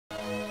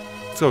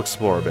go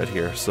explore a bit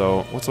here.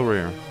 So, what's over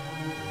here?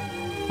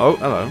 Oh,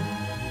 hello.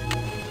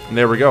 And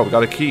there we go. We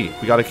got a key.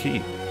 We got a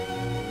key.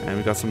 And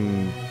we got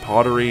some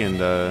pottery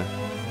and a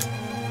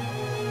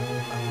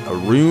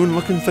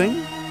rune-looking thing,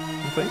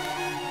 I think.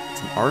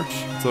 It's an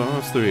arch. So,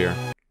 what's through here?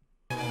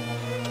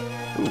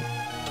 Ooh.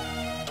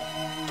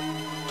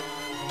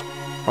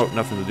 Oh,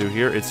 nothing to do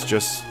here. It's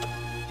just...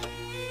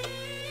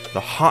 the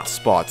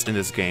hotspots in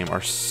this game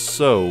are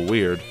so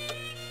weird.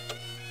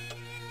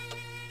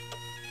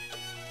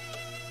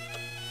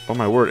 Oh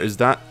my word, is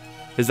that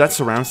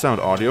surround sound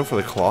audio for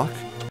the clock?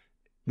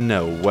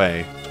 No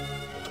way.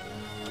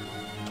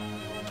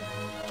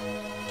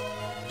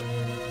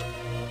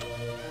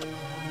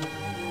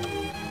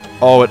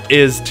 Oh, it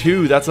is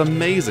too. That's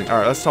amazing. All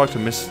right, let's talk to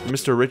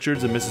Mr.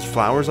 Richards and Mrs.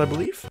 Flowers, I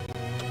believe.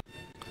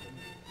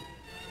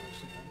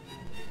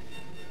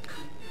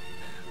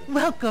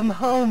 Welcome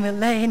home,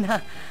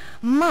 Elena.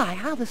 My,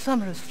 how the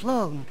summer has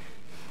flown.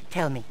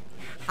 Tell me,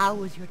 how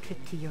was your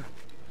trip to Europe?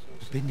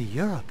 Been to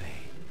Europe, eh?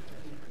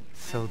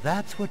 So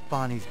that's what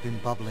Bonnie's been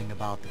bubbling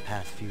about the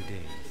past few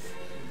days.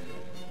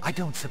 I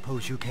don't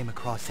suppose you came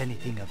across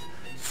anything of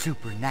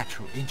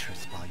supernatural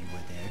interest while you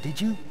were there, did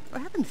you? For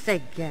heaven's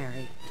sake,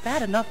 Gary. It's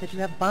bad enough that you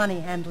have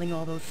Bonnie handling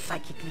all those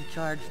psychically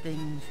charged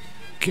things.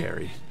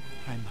 Gary.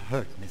 I'm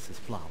hurt, Mrs.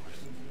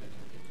 Flowers.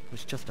 It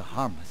was just a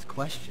harmless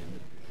question.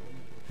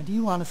 And do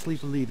you honestly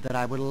believe that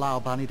I would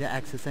allow Bonnie to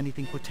access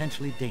anything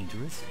potentially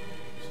dangerous?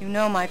 You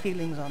know my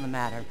feelings on the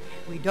matter.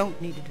 We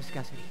don't need to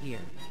discuss it here.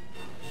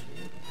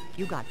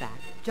 You got back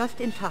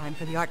just in time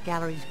for the art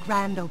gallery's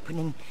grand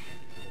opening.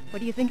 What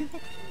do you think of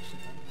it?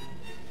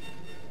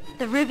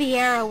 The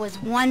Riviera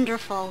was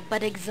wonderful,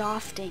 but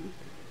exhausting.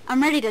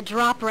 I'm ready to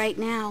drop right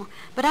now,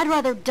 but I'd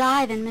rather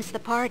die than miss the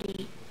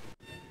party.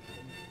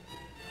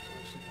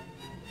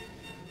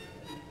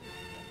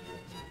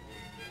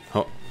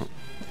 Oh.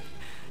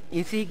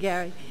 You see,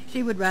 Gary,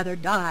 she would rather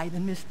die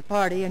than miss the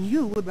party, and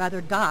you would rather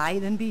die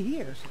than be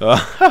here.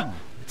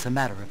 It's a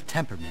matter of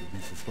temperament,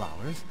 Mrs.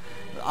 Flowers.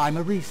 I'm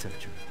a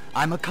researcher.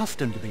 I'm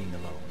accustomed to being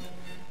alone.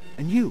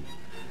 And you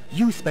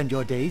spend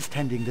your days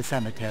tending the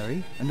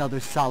cemetery, another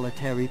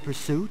solitary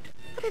pursuit.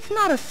 But it's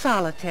not a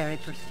solitary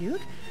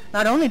pursuit.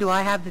 Not only do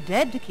I have the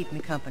dead to keep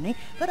me company,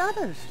 but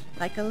others,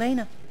 like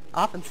Elena,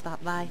 often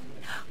stop by.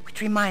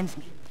 Which reminds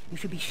me, you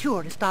should be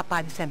sure to stop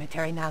by the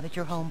cemetery now that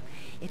you're home.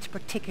 It's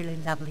particularly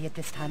lovely at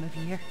this time of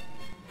year.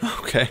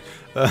 Okay.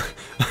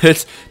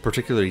 It's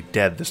particularly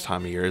dead this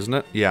time of year, isn't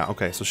it? Yeah,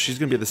 okay. So she's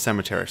going to be at the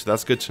cemetery, so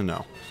that's good to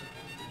know.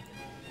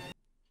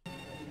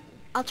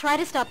 I'll try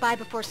to stop by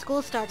before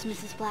school starts,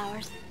 Mrs.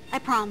 Flowers. I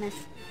promise.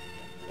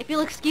 If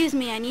you'll excuse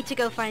me, I need to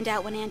go find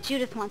out when Aunt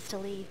Judith wants to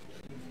leave.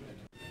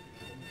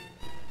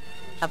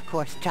 Of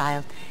course,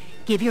 child.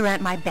 Give your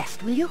aunt my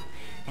best, will you?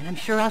 And I'm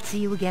sure I'll see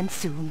you again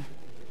soon.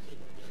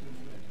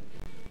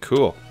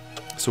 Cool.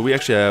 So we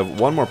actually have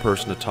one more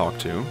person to talk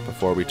to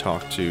before we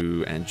talk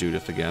to Aunt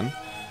Judith again.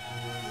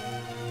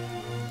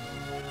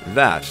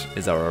 That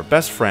is our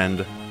best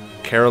friend,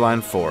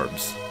 Caroline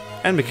Forbes.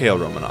 And Mikhail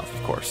Romanoff,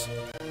 of course.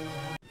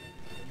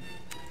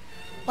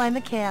 Why,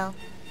 Mikhail,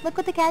 look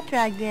what the cat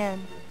dragged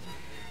in.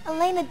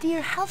 Elena,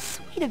 dear, how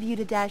sweet of you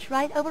to dash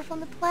right over from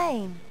the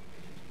plane.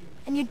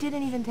 And you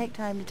didn't even take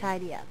time to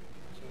tidy up.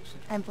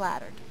 I'm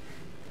flattered.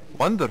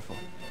 Wonderful.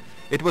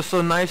 It was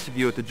so nice of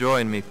you to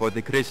join me for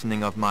the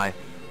christening of my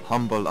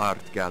humble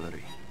art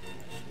gallery.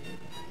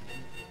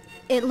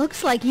 It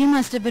looks like you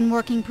must have been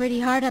working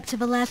pretty hard up to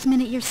the last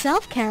minute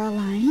yourself,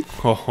 Caroline.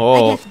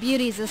 Oh. I guess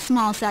beauty's a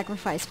small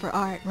sacrifice for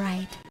art,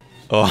 right?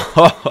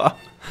 Oh.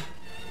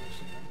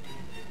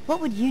 What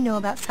would you know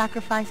about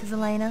sacrifices,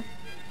 Elena?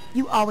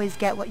 You always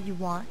get what you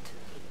want.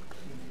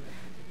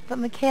 But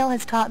Mikhail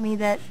has taught me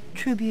that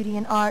true beauty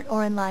in art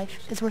or in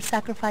life is worth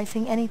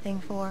sacrificing anything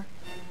for.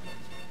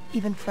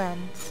 Even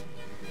friends.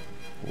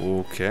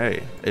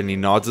 Okay. And he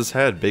nods his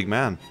head, big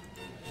man.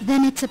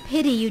 Then it's a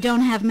pity you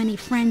don't have many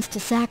friends to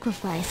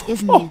sacrifice,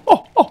 isn't it?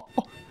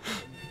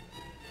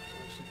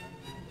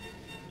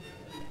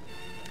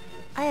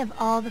 I have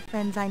all the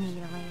friends I need,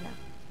 Elena.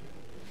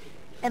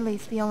 At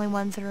least the only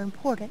ones that are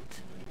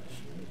important.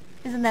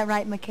 Isn't that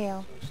right,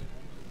 Mikhail?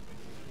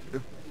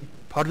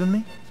 Pardon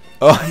me?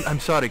 Oh. I'm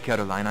sorry,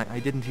 Caroline.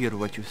 I didn't hear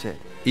what you said.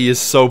 He is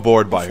so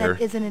bored by I said, her.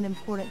 isn't it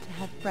important to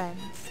have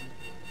friends?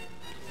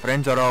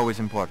 Friends are always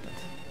important.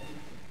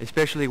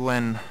 Especially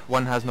when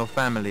one has no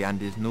family and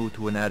is new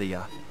to an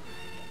area.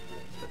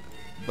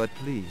 But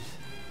please,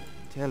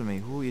 tell me,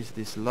 who is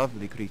this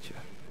lovely creature?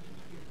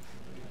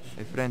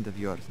 A friend of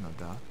yours, no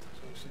doubt.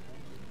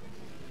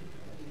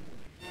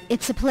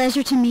 It's a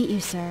pleasure to meet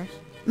you, sir.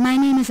 My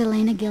name is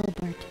Elena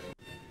Gilbert.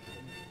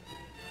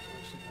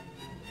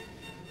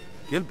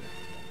 Gilbert?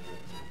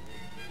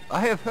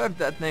 I have heard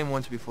that name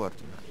once before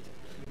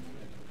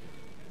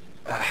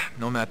tonight.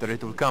 No matter,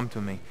 it will come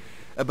to me.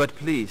 But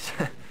please,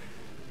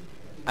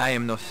 I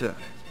am no sir.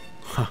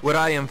 Where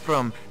I am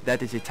from,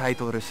 that is a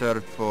title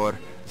reserved for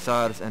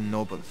tsars and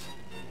nobles,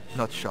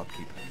 not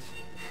shopkeepers.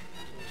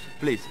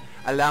 Please,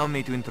 allow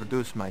me to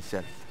introduce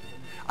myself.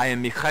 I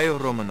am Mikhail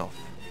Romanov,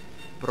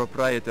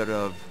 proprietor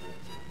of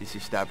this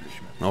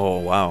establishment. Oh,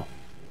 wow.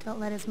 Don't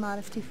let his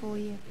modesty fool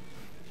you.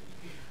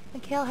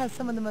 Mikhail has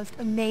some of the most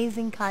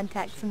amazing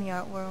contacts in the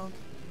art world.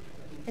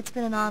 It's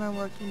been an honor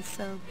working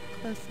so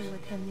closely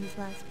with him these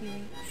last few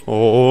weeks.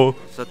 Oh.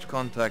 Such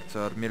contacts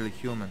are merely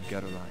human,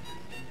 Caroline.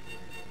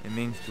 A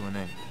means to an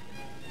end.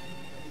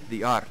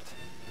 The art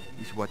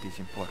is what is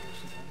important.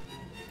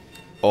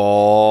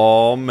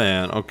 Oh,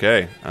 man.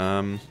 Okay.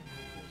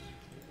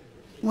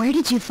 Where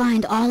did you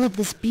find all of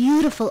this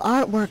beautiful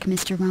artwork,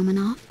 Mr.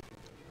 Romanoff?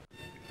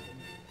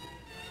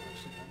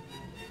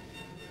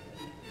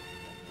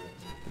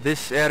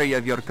 This area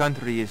of your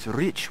country is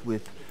rich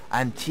with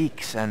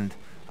antiques and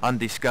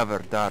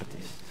undiscovered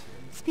artists.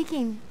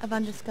 Speaking of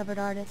undiscovered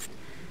artists,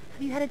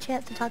 have you had a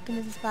chance to talk to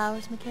Mrs.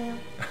 Flowers, Mikhail?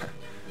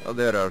 Oh,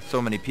 there are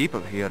so many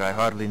people here, I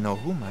hardly know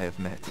whom I have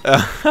met.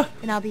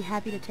 And I'll be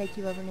happy to take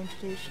you over and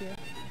introduce you.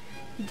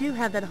 You do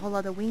have that whole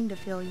other wing to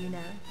fill, you know.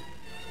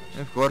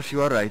 Of course,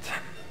 you are right.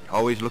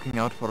 Always looking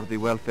out for the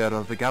welfare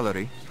of the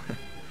gallery.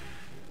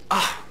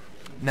 Ah,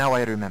 now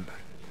I remember.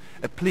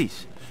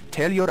 Please,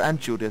 tell your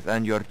Aunt Judith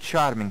and your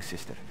charming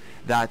sister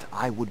that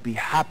I would be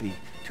happy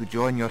to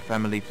join your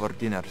family for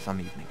dinner some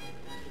evening.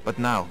 But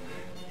now,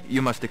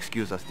 you must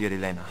excuse us, dear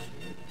Elena.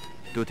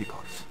 Duty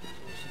calls.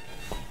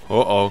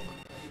 Uh-oh.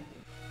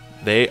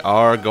 They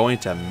are going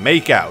to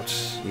make out,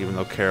 even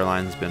though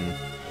Caroline's been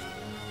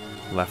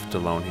left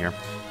alone here.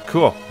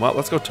 Cool. Well,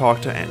 let's go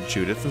talk to Aunt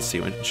Judith and see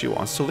when she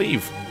wants to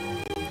leave.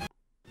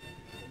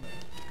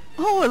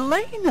 Oh,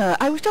 Elena,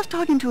 I was just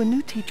talking to a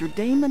new teacher,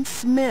 Damon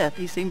Smith.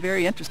 He seemed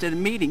very interested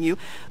in meeting you,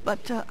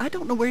 but I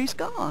don't know where he's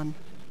gone.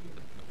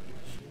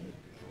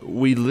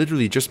 We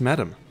literally just met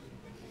him.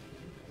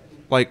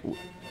 Like,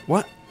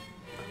 what?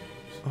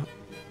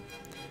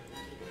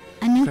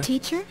 A new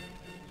teacher?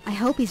 I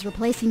hope he's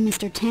replacing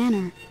Mr.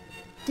 Tanner.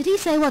 Did he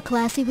say what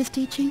class he was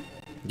teaching?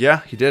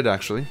 Yeah, he did,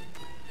 actually.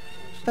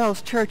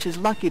 Fells Church is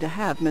lucky to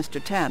have Mr.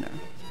 Tanner.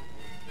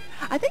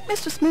 I think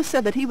Mr. Smith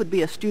said that he would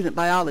be a student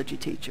biology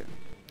teacher.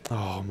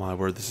 Oh, my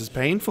word, this is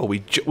painful. We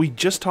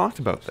just talked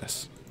about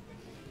this.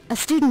 A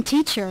student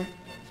teacher?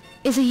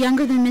 Is he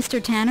younger than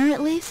Mr. Tanner,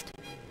 at least?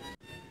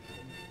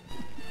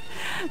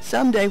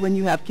 Someday when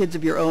you have kids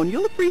of your own,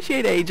 you'll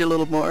appreciate age a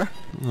little more.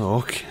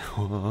 Okay.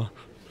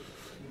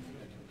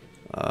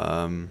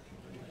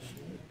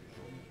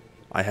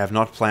 I have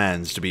not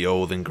plans to be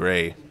old and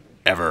gray.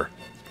 Ever.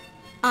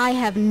 I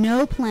have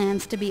no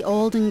plans to be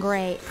old and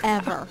gray,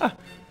 ever.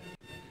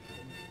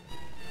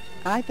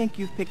 I think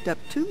you've picked up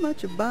too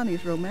much of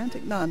Bonnie's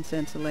romantic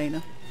nonsense,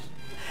 Elena.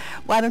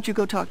 Why don't you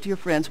go talk to your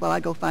friends while I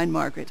go find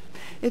Margaret?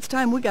 It's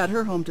time we got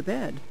her home to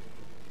bed.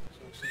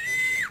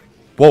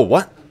 Whoa,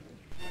 what?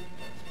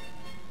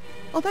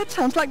 Oh, that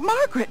sounds like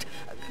Margaret.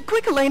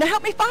 Quick, Elena,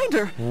 help me find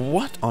her.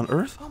 What on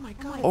earth? Oh, my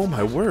God. Oh,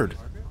 my word.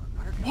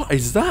 What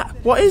is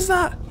that? What is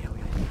that?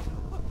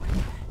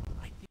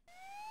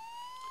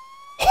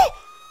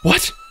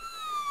 What?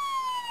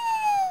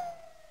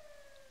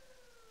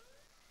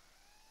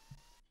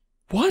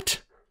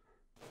 What?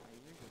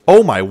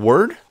 Oh, my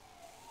word?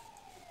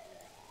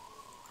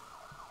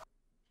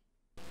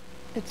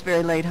 It's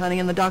very late, honey,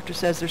 and the doctor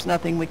says there's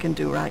nothing we can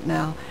do right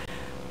now.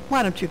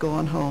 Why don't you go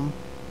on home?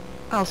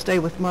 I'll stay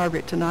with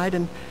Margaret tonight,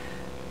 and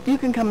you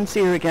can come and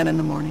see her again in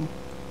the morning.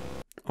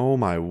 Oh,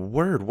 my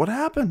word. What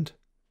happened?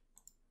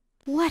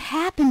 What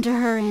happened to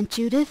her, Aunt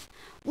Judith?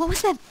 What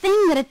was that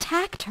thing that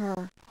attacked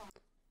her?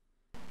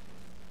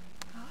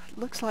 It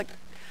looks like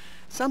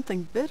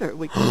something bitter.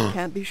 We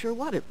can't be sure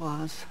what it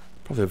was.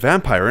 Probably a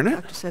vampire, isn't The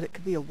it? doctor said it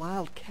could be a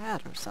wild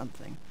cat or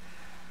something.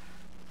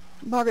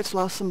 Margaret's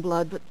lost some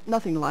blood, but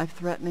nothing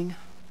life-threatening.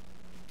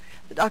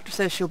 The doctor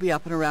says she'll be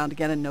up and around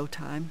again in no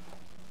time.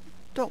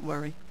 Don't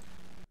worry.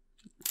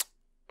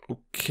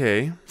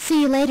 Okay.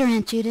 See you later,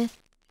 Aunt Judith.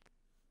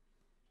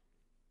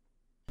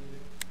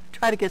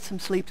 Try to get some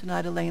sleep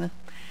tonight, Elena.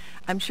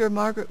 I'm sure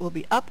Margaret will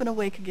be up and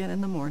awake again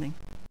in the morning.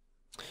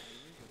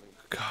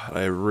 God,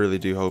 I really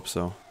do hope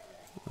so.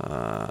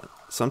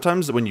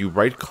 Sometimes when you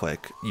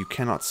right-click, you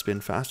cannot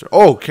spin faster.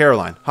 Oh,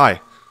 Caroline.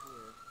 Hi.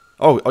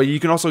 Oh, you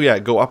can also, yeah,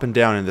 go up and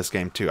down in this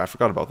game, too. I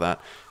forgot about that.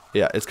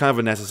 Yeah, it's kind of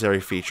a necessary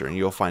feature, and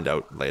you'll find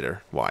out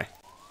later why.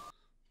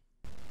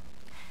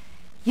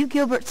 You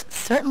Gilberts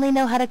certainly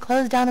know how to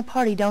close down a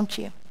party, don't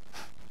you?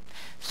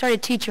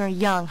 Started teaching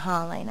young,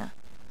 huh, Elena?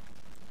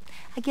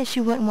 I guess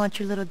you wouldn't want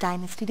your little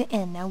dynasty to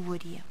end now,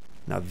 would you?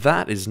 Now,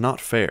 that is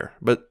not fair.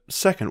 But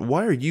second,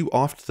 why are you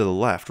off to the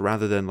left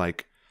rather than,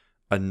 like,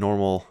 a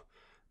normal...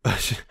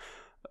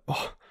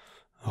 oh,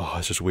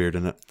 it's just weird,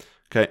 isn't it?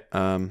 Okay,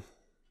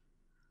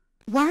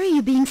 Why are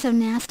you being so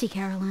nasty,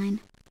 Caroline?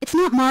 It's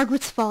not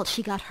Margaret's fault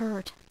she got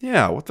hurt.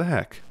 yeah, what the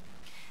heck?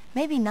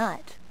 Maybe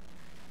not.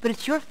 But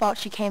it's your fault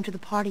she came to the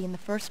party in the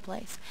first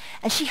place,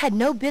 and she had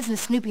no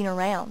business snooping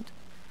around.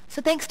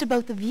 So thanks to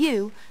both of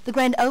you, the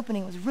grand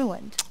opening was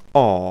ruined.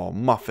 Aw,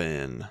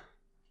 Muffin.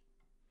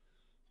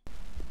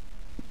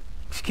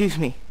 Excuse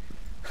me.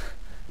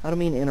 I don't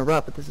mean to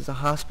interrupt, but this is a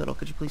hospital.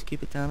 Could you please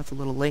keep it down? It's a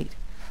little late.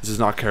 This is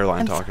not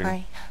Caroline I'm talking.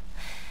 sorry.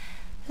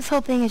 This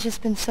whole thing has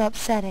just been so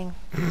upsetting.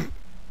 I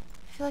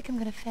feel like I'm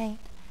going to faint.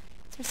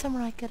 Is there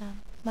somewhere I could,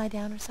 lie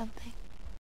down or something?